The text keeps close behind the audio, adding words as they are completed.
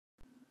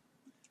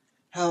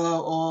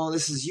Hello all,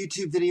 this is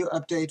YouTube video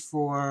update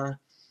for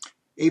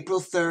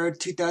April 3rd,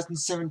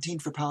 2017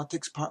 for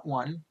Politics Part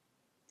 1.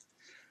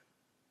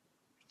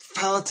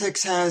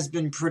 Politics has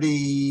been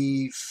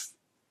pretty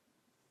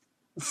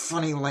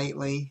funny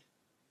lately,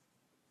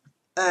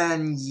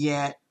 and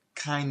yet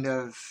kind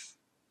of,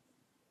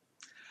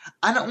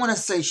 I don't want to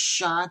say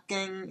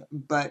shocking,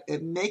 but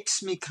it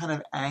makes me kind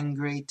of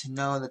angry to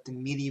know that the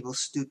media will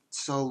stoop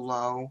so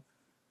low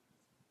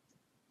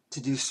to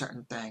do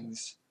certain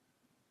things.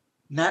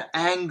 Not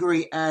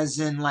angry as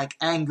in like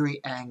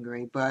angry,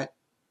 but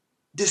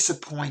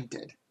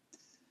disappointed.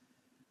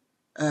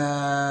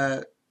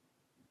 They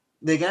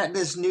got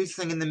this new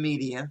thing in the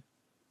media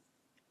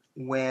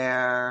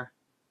where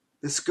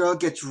this girl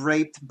gets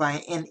raped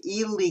by an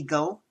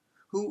illegal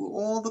who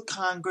all the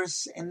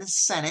Congress and the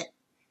Senate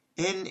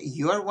in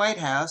your White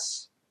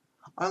House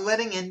are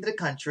letting into the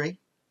country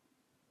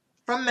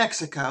from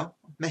Mexico.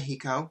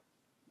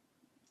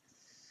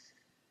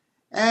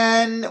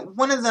 And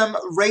one of them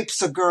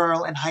rapes a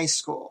girl in high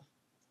school.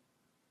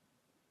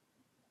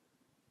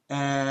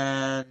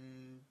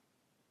 And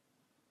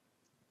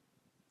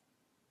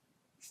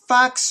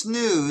Fox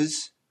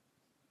News,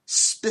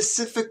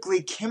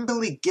 specifically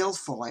Kimberly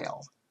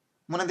Guilfoyle,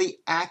 one of the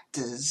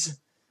actors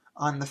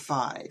on The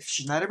Five.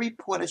 She's not a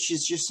reporter,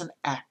 she's just an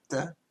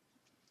actor.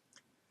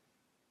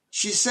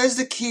 She says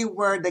the key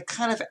word that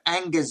kind of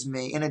angers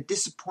me in a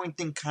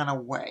disappointing kind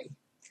of way.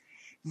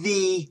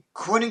 The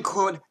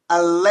quote-unquote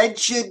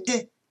alleged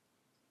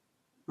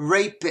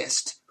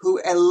rapist who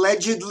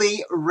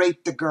allegedly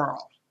raped the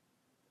girl.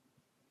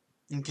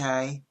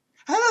 Okay?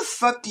 How the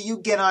fuck do you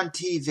get on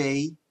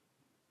TV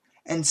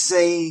and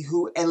say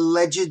who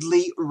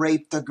allegedly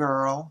raped the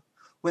girl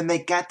when they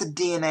got the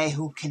DNA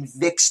who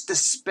convicts the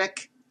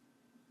spick?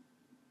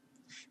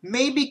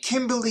 Maybe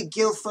Kimberly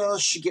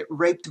Guilfoyle should get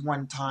raped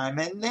one time,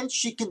 and then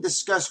she can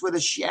discuss whether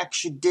she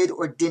actually did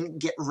or didn't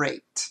get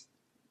raped.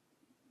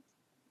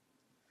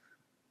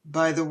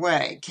 By the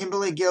way,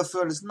 Kimberly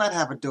Guilfoyle does not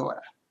have a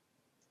daughter,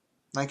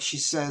 like she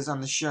says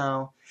on the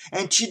show,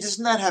 and she does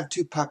not have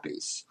two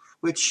puppies,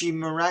 which she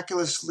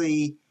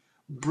miraculously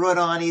brought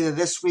on either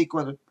this week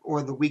or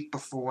the week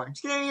before.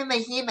 Yeah,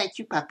 my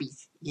two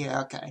puppies.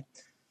 Yeah, okay.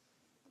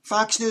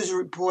 Fox News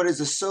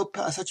reporters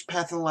are such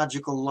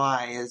pathological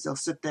liars. They'll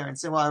sit there and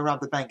say, well, I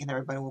robbed the bank, and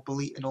everybody will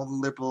believe, and all the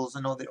liberals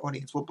and all the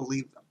audience will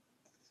believe them.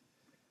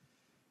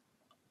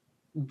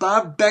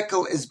 Bob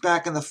Beckel is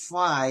back in The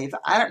Five.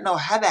 I don't know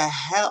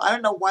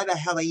why the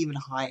hell they even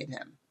hired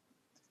him.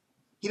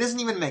 He doesn't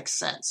even make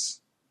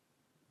sense.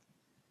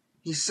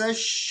 He says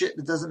shit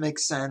that doesn't make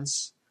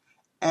sense,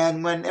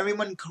 and when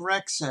everyone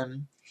corrects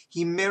him,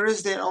 he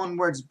mirrors their own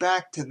words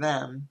back to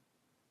them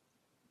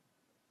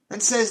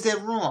and says they're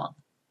wrong.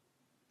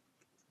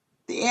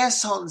 The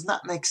asshole does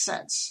not make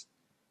sense.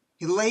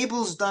 He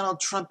labels Donald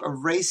Trump a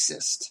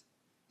racist.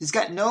 He's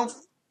got no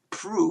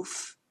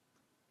proof.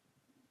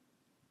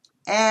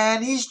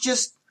 And he's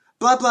just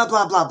blah, blah,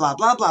 blah, blah, blah,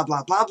 blah, blah,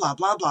 blah, blah, blah,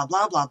 blah, blah,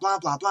 blah, blah, blah,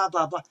 blah, blah,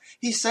 blah, blah.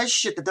 He says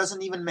shit that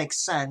doesn't even make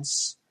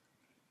sense.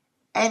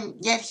 And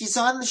yet he's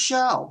on the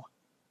show.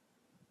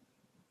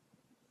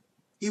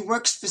 He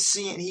worked for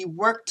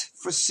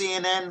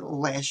CNN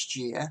last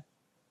year.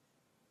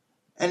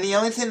 And the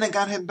only thing that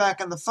got him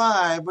back on The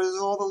Five was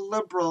all the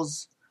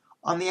liberals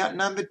on the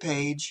outnumbered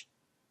page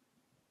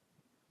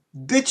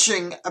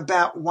bitching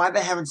about why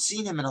they haven't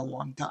seen him in a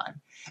long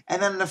time.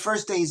 And then the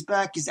first day he's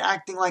back, he's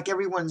acting like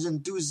everyone's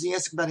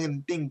enthusiastic about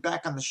him being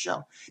back on the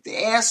show.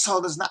 The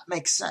asshole does not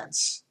make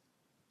sense.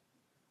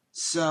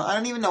 So I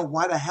don't even know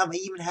why the hell they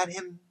even had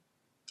him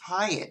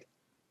hired.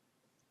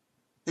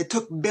 They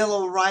took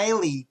Bill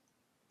O'Reilly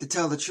to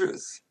tell the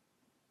truth.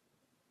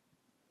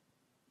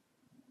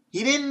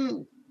 He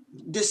didn't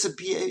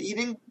disappear. He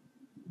didn't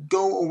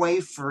go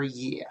away for a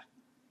year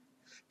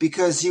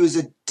because he was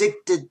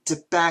addicted to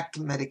back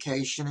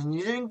medication, and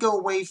he didn't go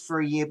away for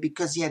a year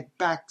because he had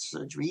back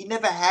surgery. He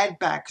never had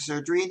back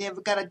surgery. He never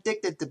got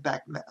addicted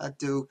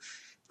to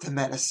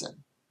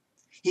medicine.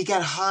 He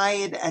got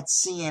hired at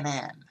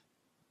CNN.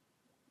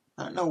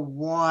 I don't know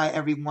why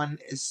everyone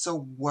is so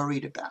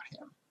worried about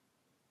him.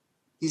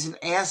 He's an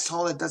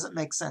asshole that doesn't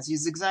make sense.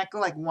 He's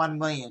exactly like Juan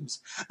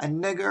Williams, a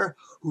nigger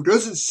who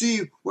doesn't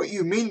see what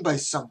you mean by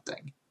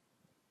something.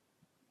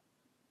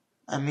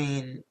 I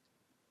mean,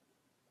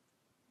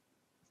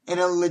 in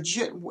a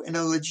legit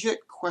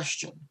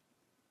question,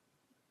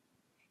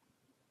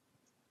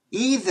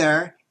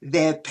 either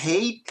they're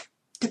paid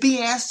to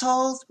be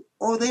assholes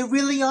or they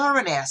really are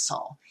an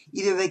asshole.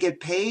 Either they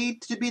get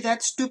paid to be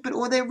that stupid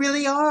or they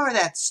really are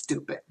that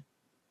stupid.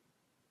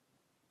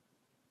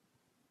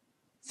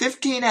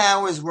 15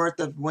 hours worth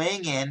of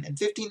weighing in and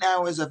 15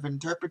 hours of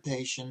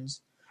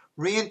interpretations,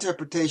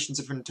 reinterpretations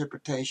of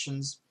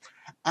interpretations,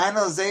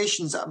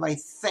 analyzations of, I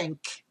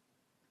think,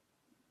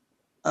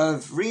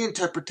 of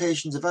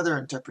reinterpretations of other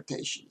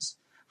interpretations.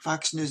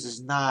 Fox News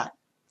is not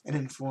an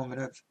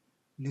informative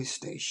news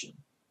station.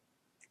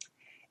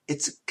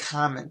 It's a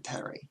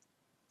commentary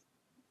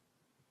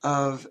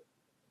of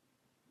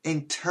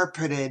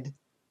interpreted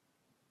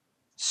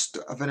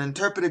of an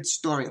interpreted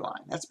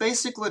storyline. That's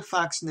basically what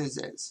Fox News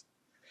is.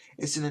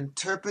 It's an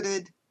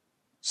interpreted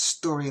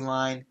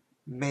storyline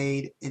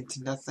made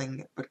into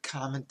nothing but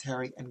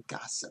commentary and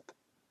gossip.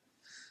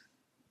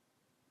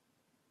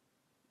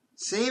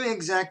 Same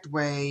exact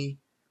way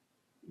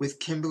with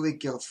Kimberly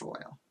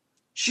Guilfoyle.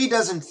 She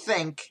doesn't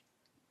think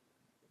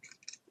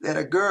that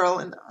a girl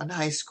in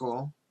high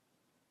school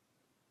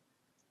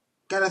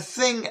got a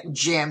thing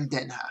jammed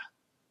in her.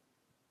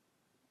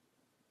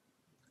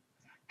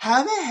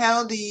 How the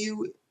hell do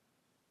you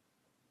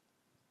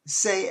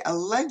say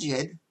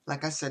alleged,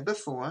 like I said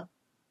before,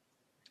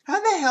 how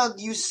the hell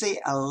do you say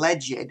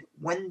alleged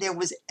when there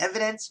was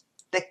evidence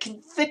that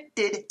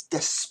convicted the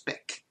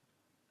spick?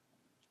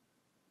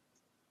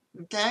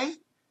 Okay?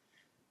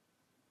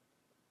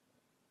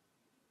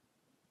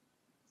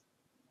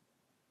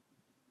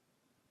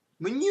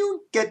 When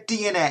you get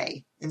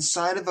DNA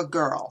inside of a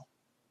girl,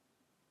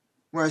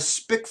 where a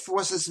spick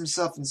forces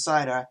himself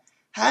inside her,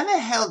 how the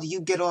hell do you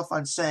get off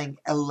on saying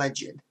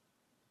alleged?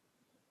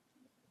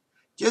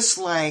 Just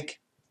like,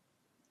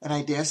 and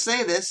I dare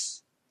say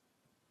this,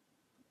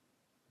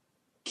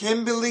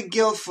 Kimberly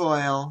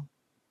Guilfoyle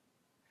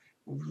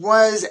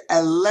was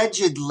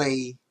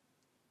allegedly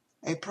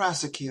a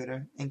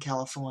prosecutor in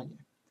California.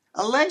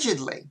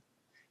 Allegedly.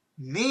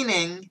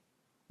 Meaning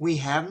we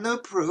have no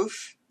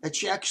proof that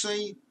she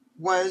actually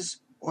was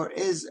or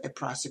is a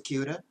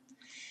prosecutor.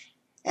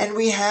 And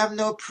we have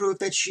no proof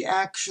that she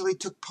actually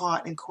took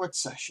part in court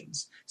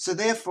sessions. So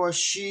therefore,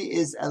 she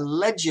is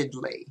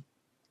allegedly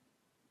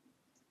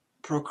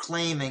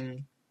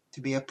proclaiming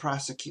to be a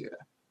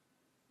prosecutor.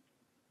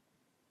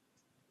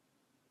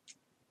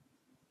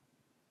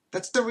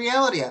 That's the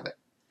reality of it.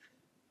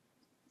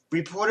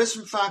 Reporters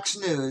from Fox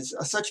News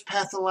are such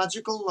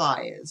pathological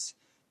liars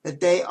that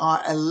they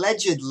are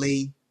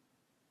allegedly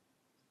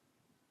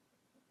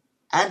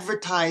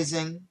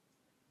advertising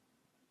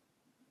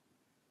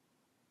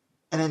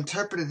and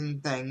interpreting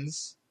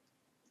things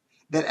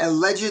that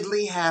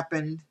allegedly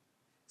happened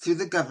through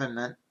the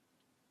government,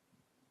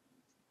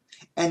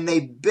 and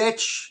they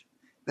bitch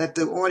that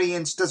the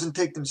audience doesn't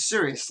take them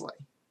seriously.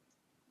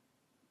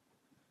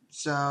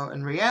 So,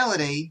 in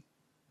reality,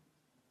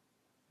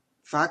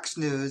 Fox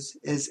News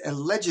is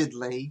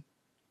allegedly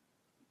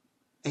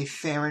a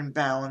fair and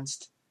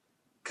balanced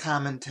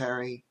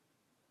commentary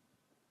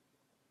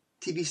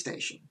TV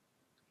station.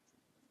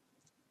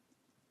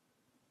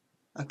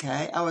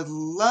 Okay? I would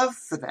love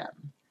for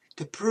them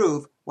to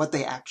prove what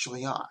they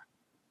actually are.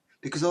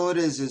 Because all it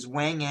is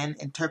weighing in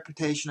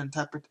interpretation of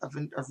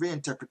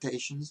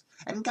reinterpretations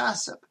and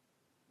gossip.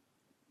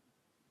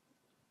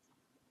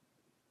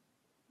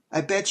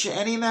 I bet you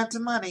any amount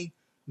of money,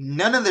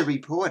 none of the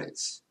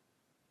reporters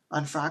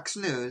on Fox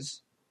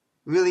News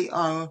really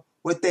are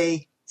what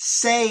they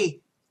say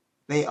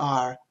they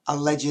are,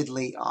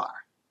 allegedly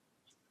are.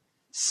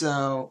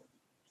 So,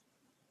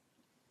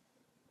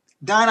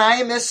 Don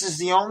Imus is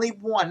the only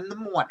one in the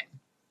morning.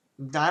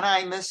 Don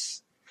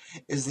Imus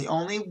is the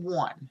only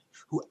one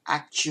who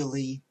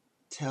actually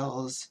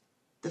tells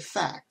the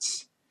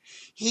facts.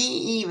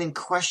 He even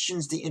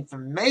questions the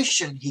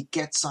information he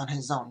gets on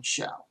his own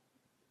show.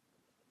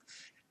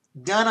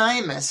 Don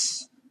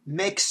Imus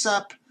makes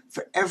up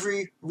for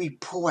every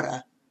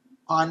reporter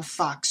on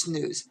Fox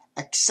News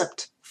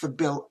except for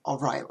Bill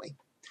O'Reilly.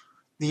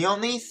 The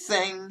only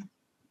thing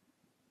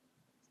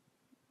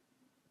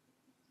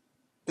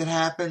that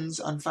happens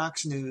on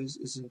Fox News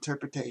is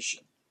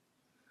interpretation.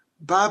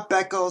 Bob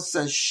Beckel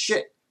says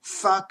shit,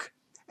 fuck,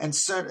 and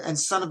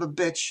son of a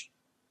bitch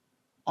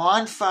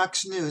on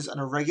Fox News on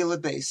a regular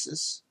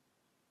basis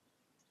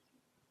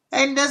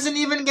and doesn't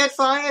even get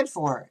fired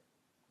for it.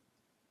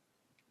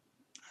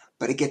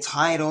 But it gets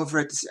hired over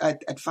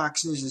at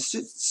Fox News'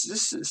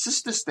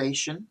 sister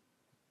station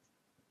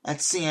at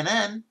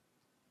CNN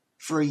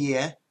for a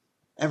year.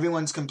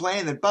 Everyone's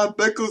complaining that Bob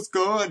Beckel's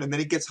gone, and then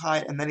he gets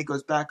hired, and then he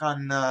goes back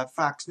on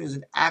Fox News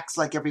and acts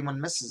like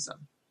everyone misses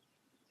him.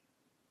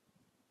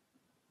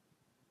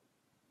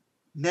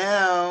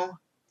 Now,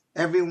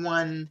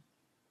 everyone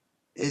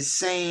is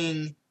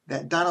saying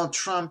that Donald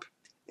Trump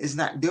is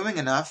not doing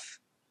enough.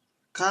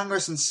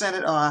 Congress and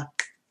Senate are,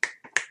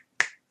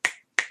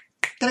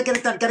 gotta get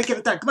it done,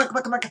 come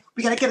on,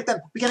 we gotta get it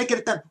done, we gotta get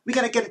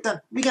it done,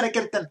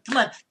 come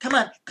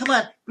on,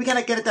 we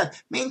gotta get it done.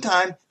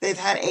 Meantime, they've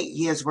had 8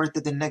 years worth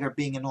of the nigger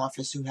being in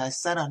office who has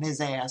sat on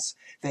his ass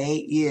for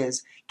 8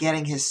 years,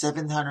 getting his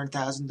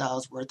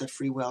 $700,000 worth of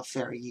free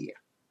welfare a year.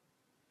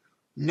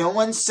 No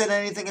one said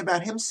anything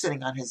about him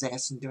sitting on his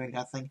ass and doing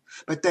nothing,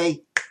 but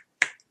they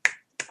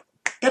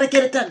gotta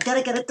get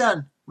it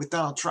done with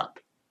Donald Trump.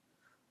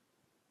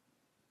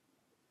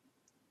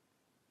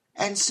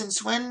 And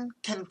since when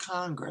can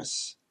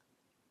Congress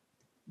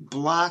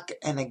block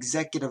an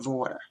executive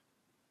order?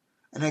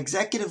 An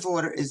executive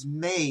order is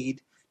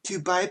made to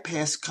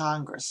bypass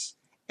Congress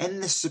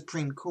and the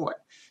Supreme Court.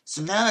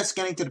 So now it's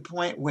getting to the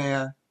point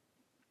where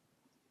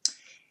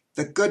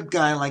the good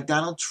guy like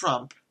Donald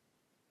Trump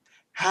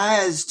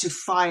has to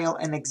file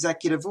an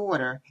executive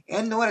order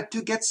in order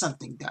to get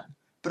something done.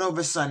 But all of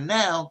a sudden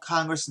now,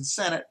 Congress and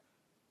Senate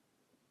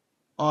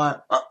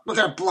Or, oh, we're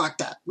going to block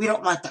that. We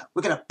don't like that.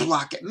 We're going to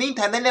block it.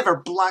 Meantime, they never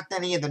blocked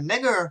any of the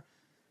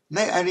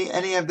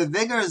any of the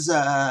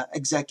niggers'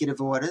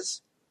 executive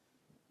orders.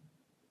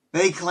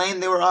 They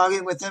claimed they were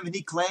arguing with him, and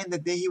he claimed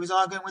that he was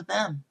arguing with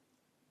them.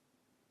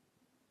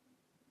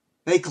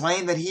 They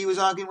claimed that he was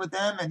arguing with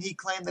them, and he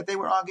claimed that they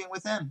were arguing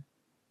with him.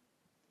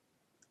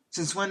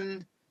 Since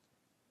when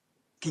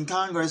can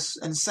Congress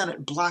and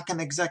Senate block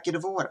an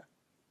executive order?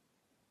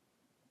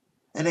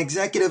 An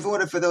executive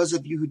order, for those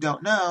of you who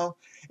don't know,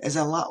 is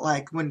a lot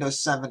like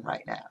Windows 7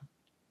 right now.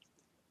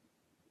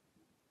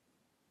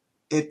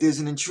 If there's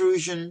an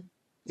intrusion,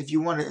 if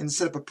you want to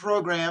set up a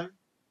program,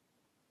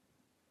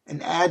 an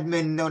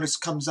admin notice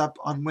comes up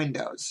on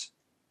Windows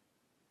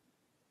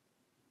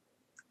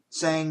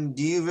saying,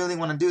 do you really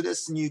want to do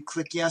this? And you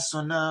click yes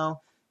or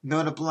no,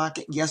 no to block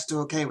it, yes to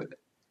okay with it.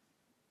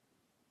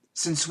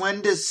 Since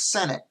when does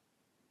Senate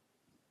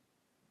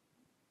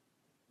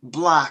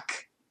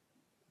block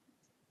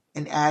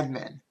an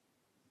admin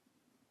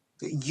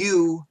that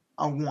you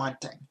are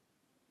wanting?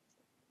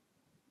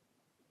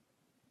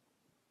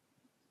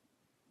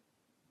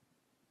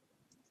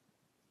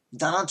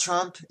 Donald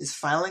Trump is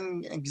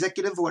filing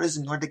executive orders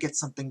in order to get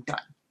something done.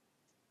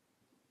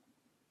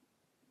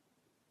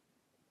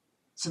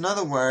 So in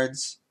other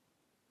words,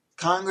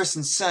 Congress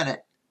and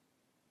Senate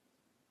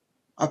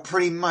are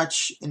pretty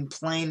much, in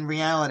plain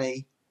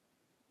reality,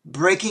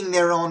 breaking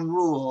their own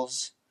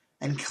rules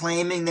and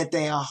claiming that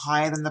they are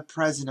higher than the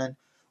president,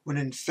 when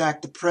in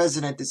fact the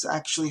president is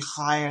actually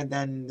higher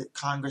than the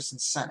Congress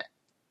and Senate.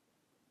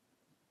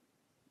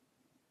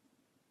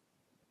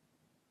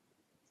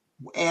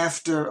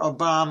 After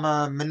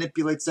Obama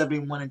manipulates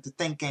everyone into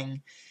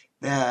thinking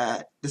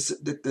that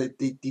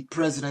the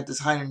president is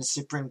higher than the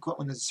Supreme Court,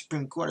 when the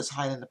Supreme Court is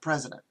higher than the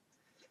president.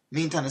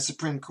 Meantime, the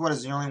Supreme Court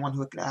is the only one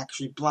who can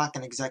actually block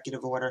an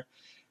executive order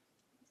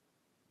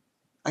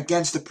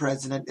against the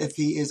president if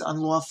he is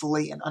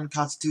unlawfully and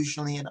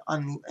unconstitutionally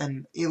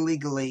and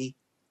illegally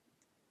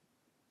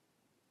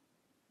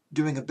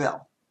doing a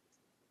bill.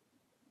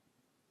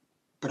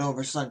 But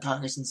over a sudden,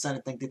 Congress and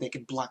Senate think that they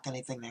can block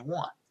anything they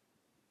want.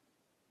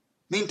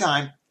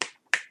 Meantime,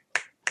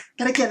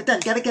 gotta get it done,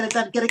 gotta get it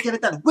done, gotta get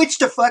it done. Which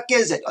the fuck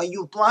is it? Are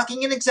you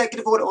blocking an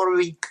executive order, or are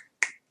we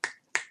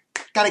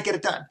gotta get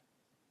it done?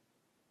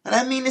 And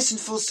I mean this in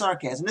full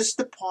sarcasm. This is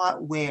the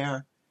part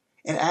where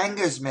it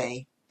angers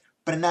me,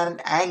 but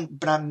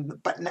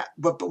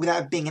but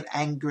without being an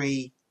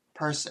angry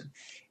person.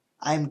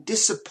 I'm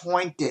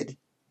disappointed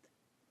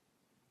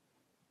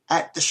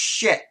at the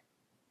shit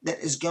that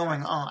is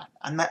going on.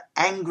 I'm not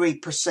angry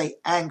per se,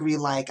 angry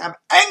like, I'm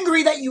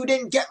angry that you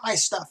didn't get my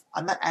stuff.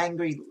 I'm not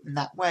angry in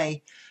that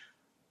way.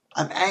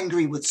 I'm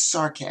angry with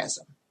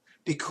sarcasm,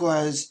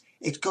 because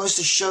it goes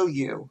to show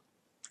you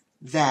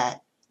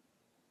that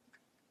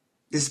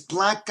this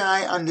black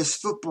guy on this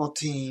football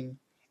team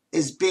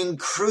is being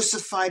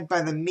crucified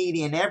by the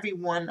media and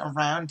everyone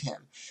around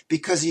him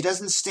because he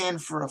doesn't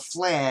stand for a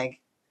flag.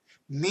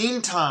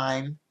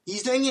 Meantime,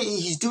 he's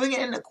doing it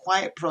in a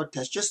quiet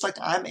protest, just like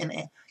I'm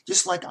a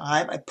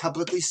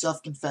publicly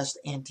self-confessed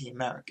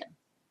anti-American.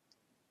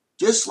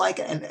 Just like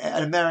an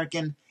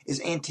American is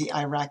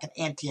anti-Iraq and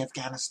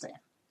anti-Afghanistan.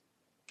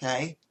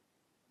 Okay?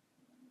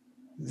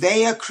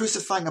 They are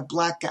crucifying a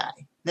black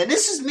guy. Now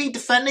this is me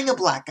defending a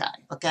black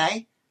guy,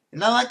 okay? It's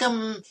not like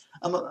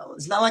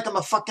I'm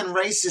a fucking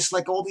racist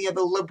like all the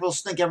other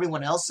liberals think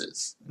everyone else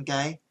is,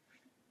 okay?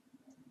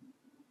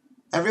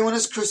 Everyone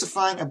is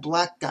crucifying a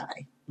black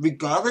guy,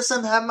 regardless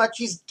of how much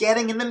he's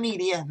getting in the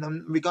media,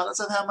 regardless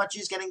of how much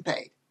he's getting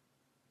paid.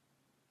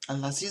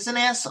 Unless he's an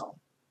asshole.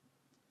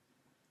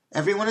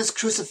 Everyone is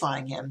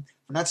crucifying him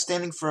for not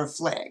standing for a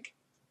flag.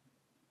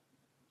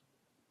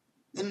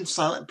 In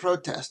silent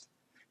protest.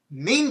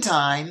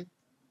 Meantime,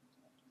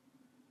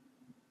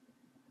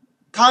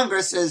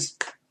 Congress is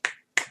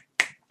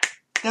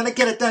gotta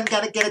get it done,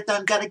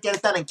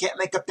 and can't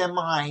make up their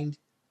mind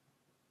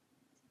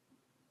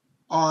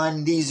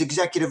on these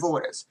executive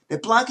orders. They're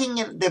blocking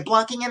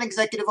an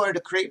executive order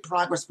to create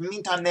progress. In the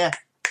meantime, they're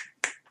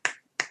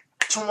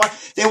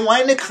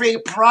wanting to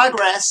create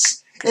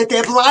progress that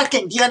they're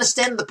blocking. Do you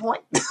understand the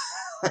point?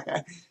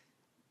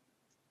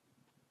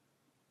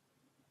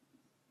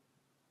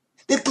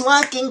 They're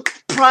blocking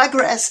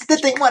progress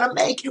that they want to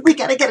make. We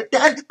gotta get it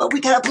done, but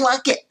we gotta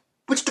block it.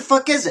 Which the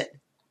fuck is it?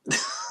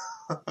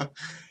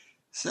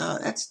 So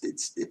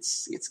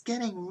it's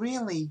getting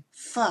really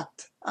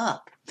fucked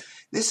up.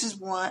 This is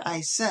why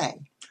I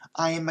say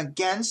I am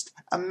against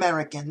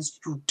Americans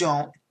who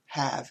don't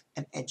have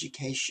an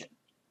education.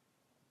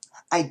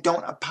 I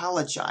don't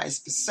apologize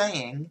for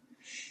saying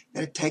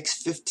that it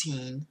takes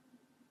 15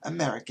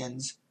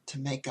 Americans to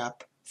make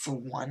up for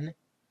one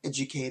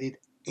educated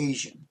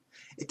Asian.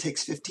 It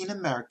takes 15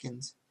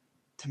 Americans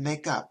to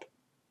make up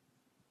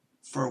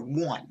for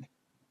one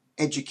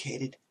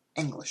educated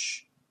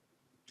English.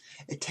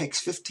 It takes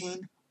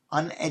 15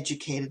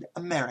 uneducated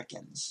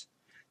Americans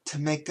to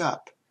make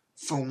up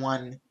for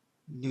one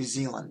New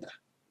Zealander.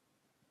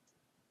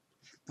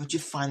 Don't you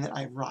find it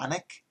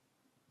ironic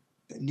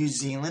that New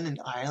Zealand and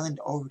Ireland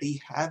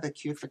already have a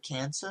cure for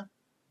cancer?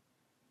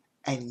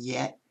 And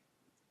yet,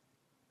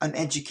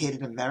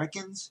 uneducated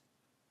Americans,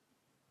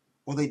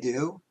 all they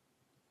do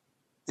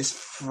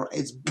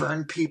is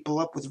burn people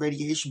up with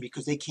radiation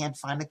because they can't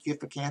find a cure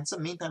for cancer.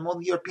 Meantime, all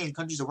the European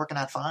countries are working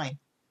out fine.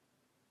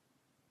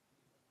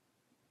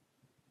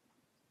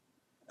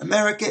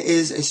 America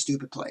is a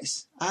stupid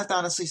place. I have to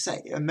honestly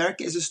say,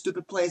 America is a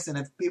stupid place, and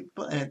if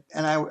people and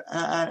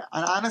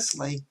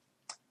honestly,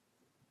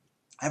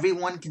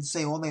 everyone can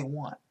say all they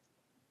want,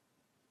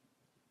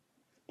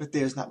 but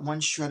there's not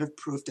one shred of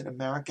proof that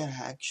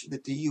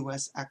that the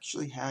U.S.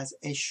 actually has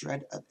a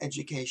shred of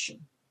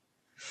education.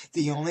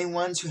 The only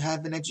ones who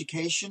have an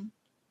education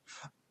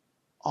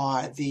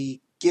are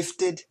the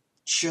gifted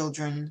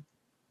children,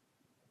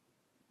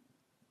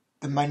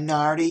 the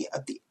minority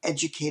of the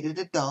educated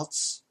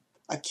adults,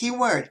 a key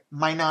word,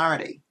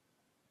 minority,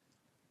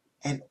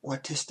 and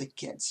autistic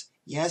kids.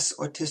 Yes,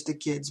 autistic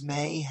kids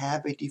may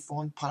have a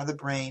deformed part of the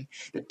brain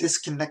that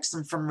disconnects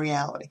them from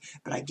reality,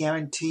 but I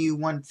guarantee you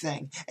one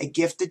thing, a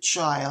gifted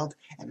child,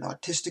 an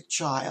autistic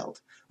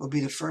child, will be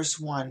the first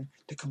one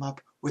to come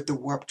up with the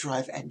warp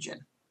drive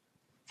engine.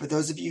 For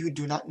those of you who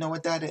do not know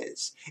what that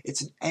is,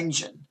 it's an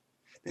engine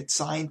that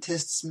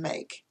scientists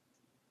make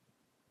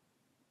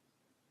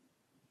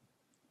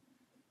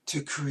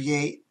to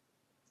create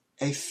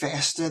a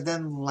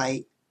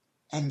faster-than-light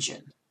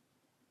engine.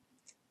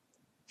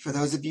 For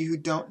those of you who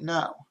don't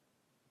know,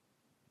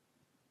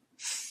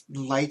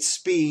 light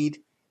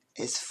speed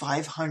is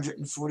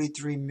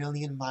 543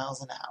 million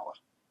miles an hour.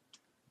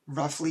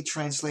 Roughly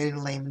translated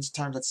in layman's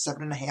terms, that's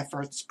 7.5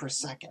 Earths per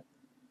second.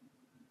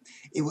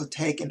 It will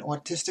take an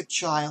autistic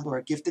child or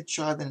a gifted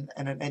child and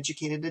an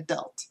educated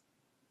adult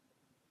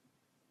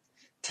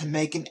to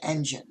make an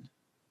engine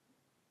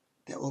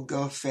that will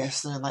go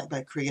faster than light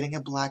by creating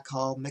a black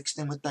hole mixed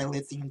in with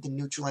dilithium to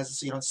neutralize it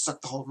so you don't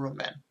suck the whole room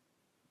in.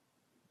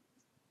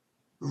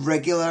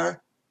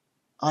 Regular,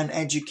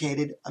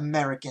 uneducated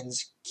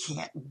Americans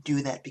can't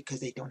do that because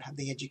they don't have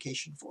the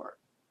education for it.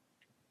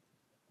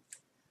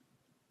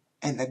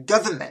 And the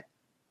government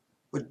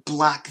would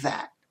block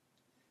that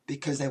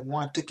because they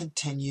want to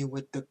continue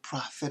with the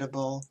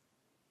profitable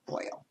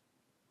oil.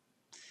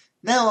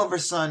 Now, all of a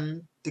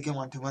sudden, to go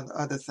on to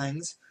other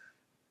things,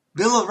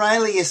 Bill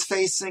O'Reilly is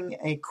facing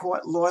a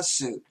court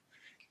lawsuit.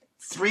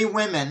 3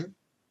 women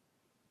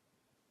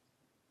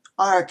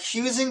are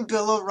accusing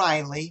Bill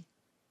O'Reilly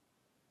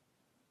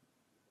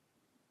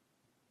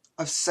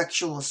of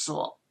sexual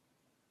assault.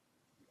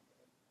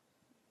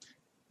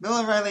 Bill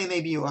O'Reilly may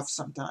be off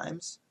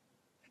sometimes,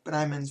 but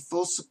I'm in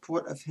full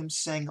support of him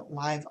saying it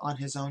live on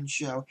his own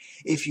show.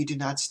 If you do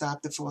not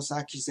stop the false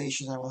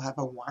accusations, I will have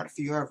a warrant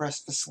for your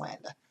arrest for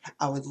slander.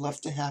 I would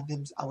love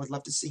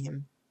to see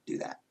him do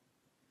that.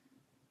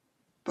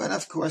 But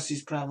of course,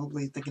 he's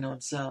probably thinking to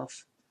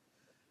himself,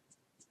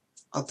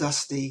 "I'll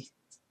dust the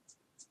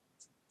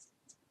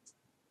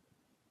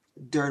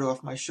dirt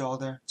off my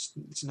shoulder.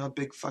 It's no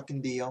big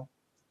fucking deal.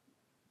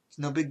 It's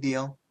no big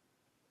deal.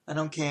 I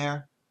don't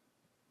care.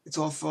 It's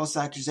all false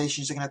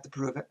accusations. They're going to have to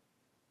prove it."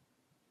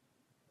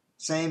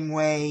 Same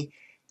way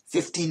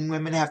 15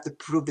 women have to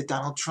prove that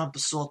Donald Trump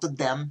assaulted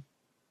them.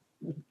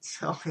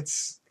 So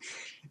it's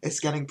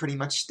getting pretty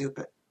much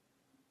stupid.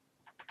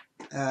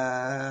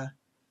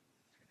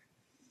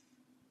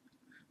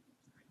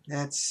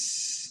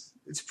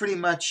 It's pretty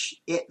much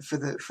it for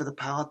the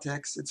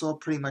politics. It's all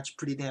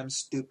pretty damn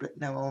stupid.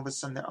 Now all of a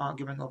sudden they're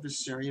arguing over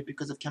Syria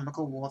because of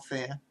chemical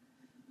warfare,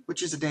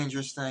 which is a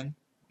dangerous thing.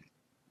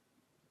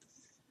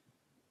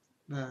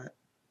 But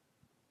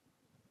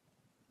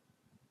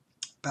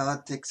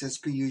politics, as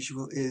per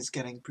usual, is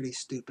getting pretty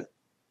stupid.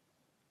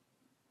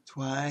 That's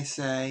why I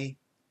say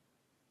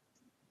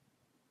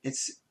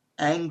it's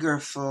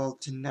angerful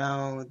to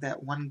know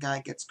that one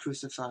guy gets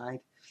crucified,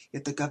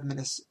 yet the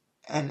government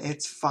and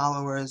its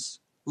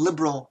followers,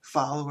 liberal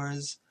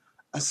followers,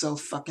 are so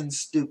fucking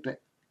stupid.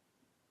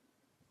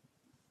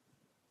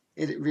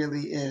 It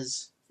really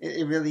is.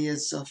 It really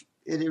is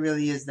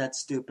that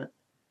stupid.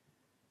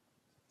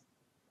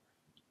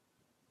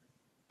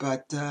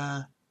 But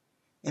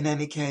in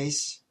any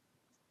case,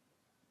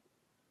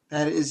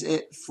 that is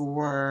it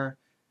for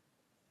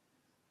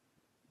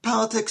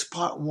Politics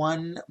Part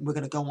 1. We're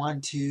going to go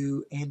on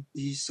to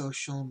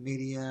Anti-Social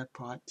Media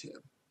Part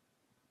 2.